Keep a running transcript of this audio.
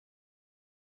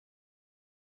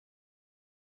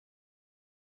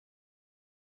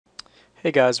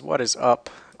Hey guys, what is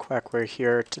up? Quackware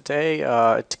here. Today,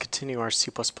 to continue our C++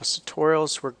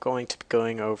 tutorials, we're going to be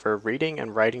going over reading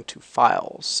and writing to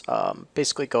files.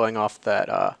 Basically going off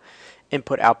that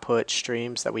input-output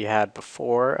streams that we had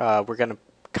before. We're going to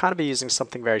kind of be using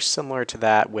something very similar to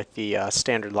that with the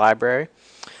standard library.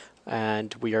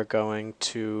 And we are going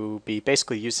to be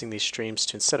basically using these streams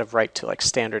to, instead of write to like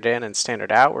standard in and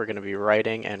standard out, we're going to be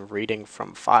writing and reading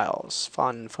from files.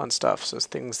 Fun stuff. So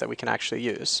things that we can actually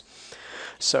use.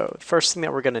 So the first thing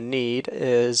that we're going to need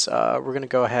is we're going to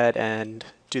go ahead and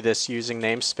do this using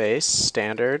namespace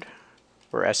standard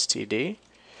or std,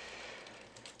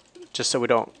 just so we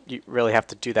don't really have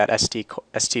to do that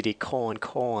std ::.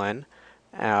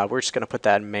 We're just going to put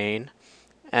that in main.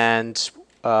 And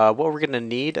what we're going to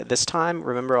need this time,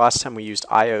 remember last time we used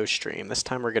iostream. This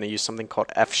time we're going to use something called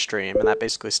fstream, and that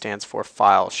basically stands for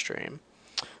file stream.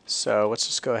 So let's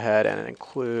just go ahead and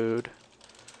include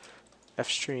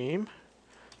fstream.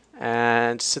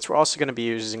 And since we're also going to be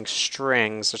using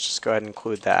strings, let's just go ahead and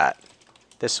include that.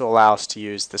 This will allow us to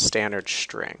use the standard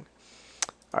string.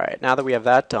 Alright, now that we have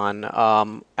that done,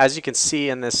 as you can see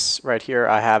in this right here,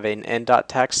 I have an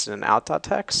in.txt and an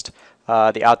out.txt.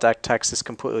 The out.txt is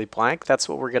completely blank. That's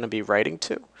what we're going to be writing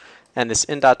to. And this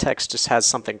in.txt just has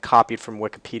something copied from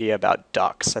Wikipedia about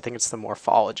ducks. I think it's the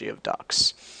morphology of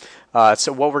ducks.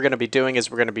 So what we're going to be doing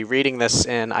is we're going to be reading this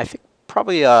in, I think,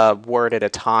 probably a word at a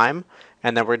time.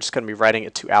 And then we're just going to be writing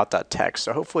it to out.txt.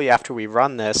 So hopefully after we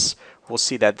run this, we'll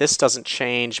see that this doesn't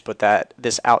change, but that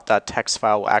this out.txt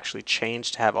file will actually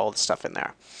change to have all the stuff in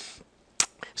there.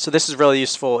 So this is really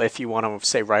useful if you want to,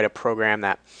 say, write a program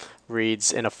that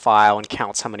reads in a file and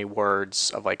counts how many words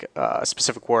of like a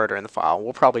specific word are in the file.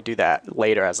 We'll probably do that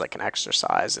later as like an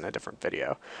exercise in a different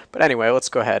video. But anyway, let's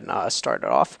go ahead and start it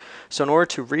off. So in order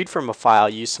to read from a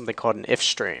file, use something called an if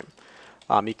stream.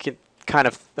 You can kind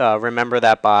of remember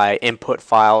that by input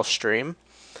file stream,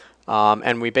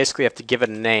 and we basically have to give it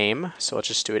a name. So let's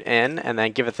just do it in and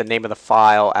then give it the name of the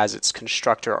file as its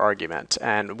constructor argument.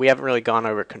 And we haven't really gone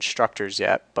over constructors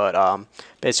yet, but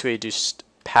basically just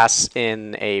pass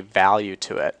in a value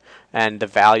to it, and the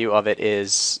value of it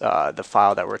is the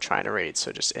file that we're trying to read.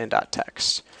 So just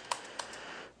in.txt.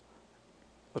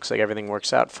 Looks like everything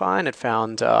works out fine. It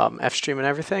found fstream and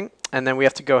everything. And then we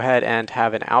have to go ahead and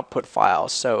have an output file.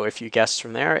 So if you guessed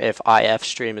from there, if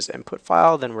ifstream is input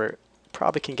file, then we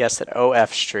probably can guess that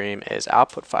ofstream is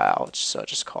output file. So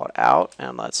just call it out,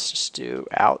 and let's just do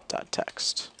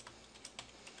out.txt.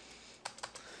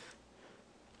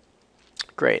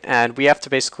 Great. And we have to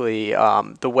basically,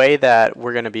 the way that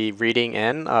we're going to be reading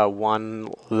in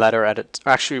one letter at a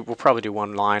actually, we'll probably do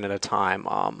one line at a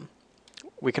time.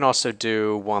 We can also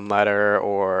do one letter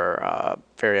or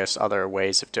various other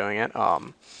ways of doing it,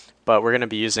 but we're going to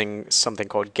be using something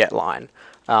called getLine.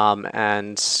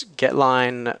 And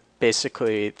getLine,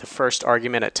 basically the first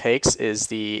argument it takes is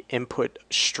the input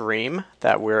stream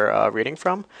that we're reading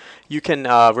from. You can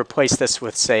replace this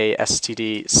with, say,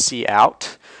 std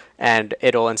cout, and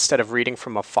it'll, instead of reading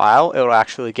from a file, it'll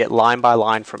actually get line by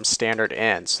line from standard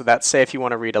in. So that's, say, if you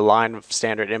want to read a line of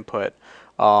standard input,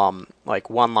 like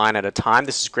one line at a time.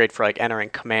 This is great for like entering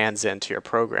commands into your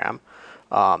program.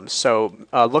 So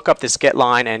look up this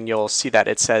getLine, and you'll see that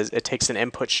it says it takes an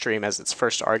input stream as its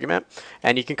first argument,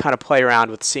 and you can kind of play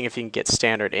around with seeing if you can get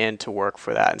standard in to work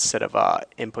for that instead of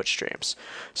input streams.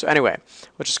 So anyway,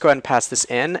 we'll just go ahead and pass this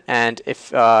in, and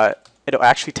if it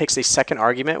actually takes a second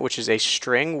argument, which is a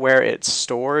string, where it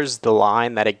stores the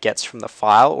line that it gets from the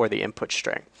file or the input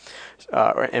string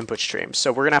or input stream.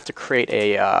 So we're gonna have to create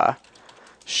a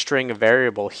string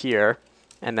variable here,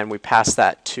 and then we pass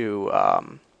that to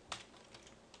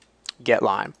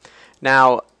getLine.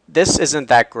 Now this isn't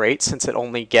that great since it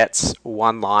only gets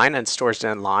one line and stores it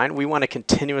in line. We want to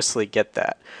continuously get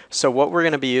that. So what we're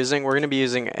going to be using,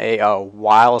 a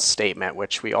while statement,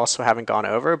 which we also haven't gone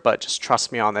over, but just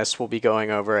trust me on this. We'll be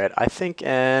going over it, I think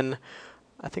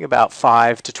about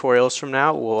 5 tutorials from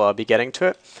now we'll be getting to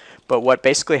it. But what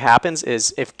basically happens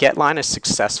is if getLine is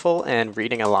successful in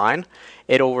reading a line,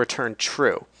 it'll return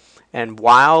true. And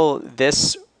while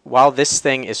this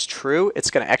thing is true, it's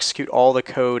going to execute all the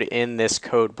code in this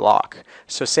code block.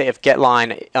 So say if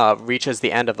getLine reaches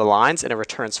the end of the lines and it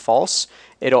returns false,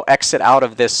 it'll exit out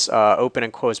of this open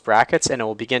and close brackets, and it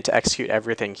will begin to execute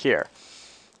everything here.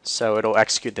 So it'll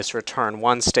execute this return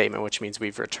one statement, which means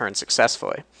we've returned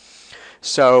successfully.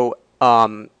 So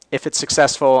if it's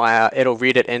successful, it'll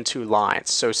read it into lines.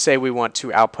 So say we want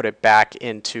to output it back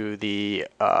into the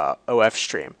OF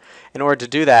stream. In order to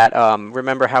do that,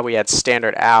 remember how we had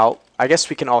standard out? I guess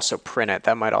we can also print it.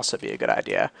 That might also be a good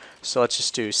idea. So let's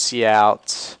just do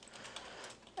cout,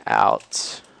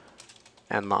 out,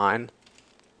 and line.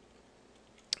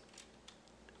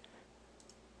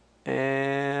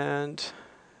 And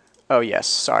oh yes,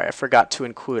 sorry, I forgot to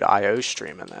include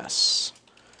IOStream in this,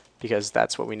 because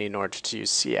that's what we need in order to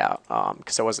use cout,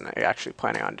 because I wasn't actually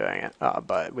planning on doing it,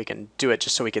 but we can do it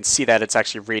just so we can see that it's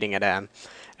actually reading it in.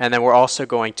 And then we're also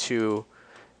going to,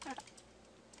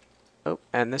 oh,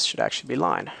 and this should actually be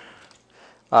line.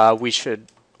 We should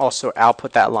also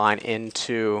output that line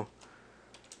into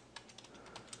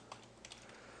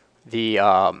the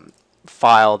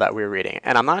file that we're reading.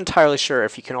 And I'm not entirely sure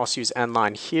if you can also use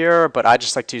endline here, but I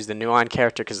just like to use the new line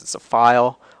character because it's a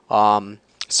file.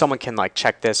 Someone can like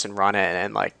check this and run it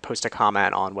and like post a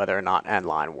comment on whether or not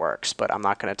endline works, but I'm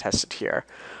not going to test it here.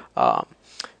 All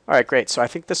right, great. So I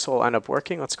think this will end up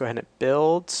working. Let's go ahead and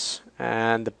build,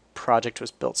 and the project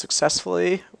was built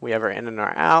successfully. We have our in and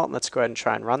our out. Let's go ahead and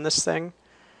try and run this thing.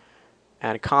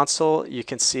 And console, you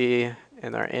can see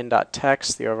in our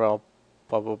in.txt the overall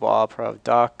blah blah blah pro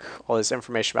duck, all this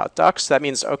information about ducks. So that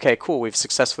means, okay, cool, we've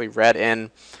successfully read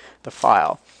in the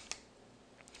file.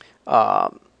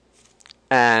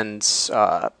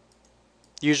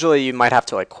 Usually you might have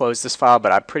to like close this file,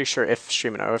 but I'm pretty sure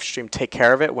ifstream and ofstream take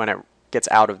care of it when it gets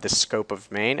out of the scope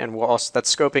of main, and we'll also, that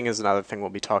scoping is another thing we'll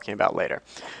be talking about later.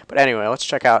 But anyway, let's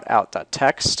check out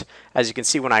out.txt. As you can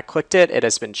see, when I clicked it, it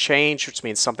has been changed, which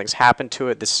means something's happened to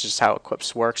it. This is just how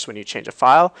Eclipse works when you change a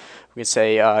file. We can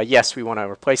say, yes, we want to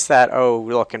replace that. Oh,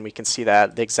 look, and we can see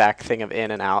that the exact thing of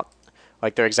in and out,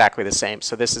 like they're exactly the same.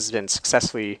 So this has been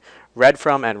successfully read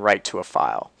from and write to a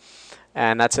file.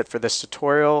 And that's it for this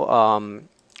tutorial.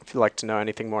 If you'd like to know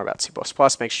anything more about C++,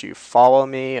 make sure you follow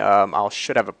me. I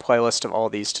should have a playlist of all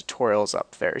these tutorials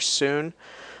up very soon.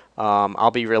 I'll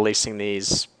be releasing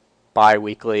these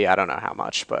bi-weekly. I don't know how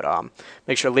much, but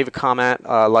make sure to leave a comment,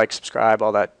 like, subscribe,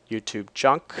 all that YouTube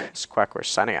junk. It's Quackware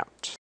signing out.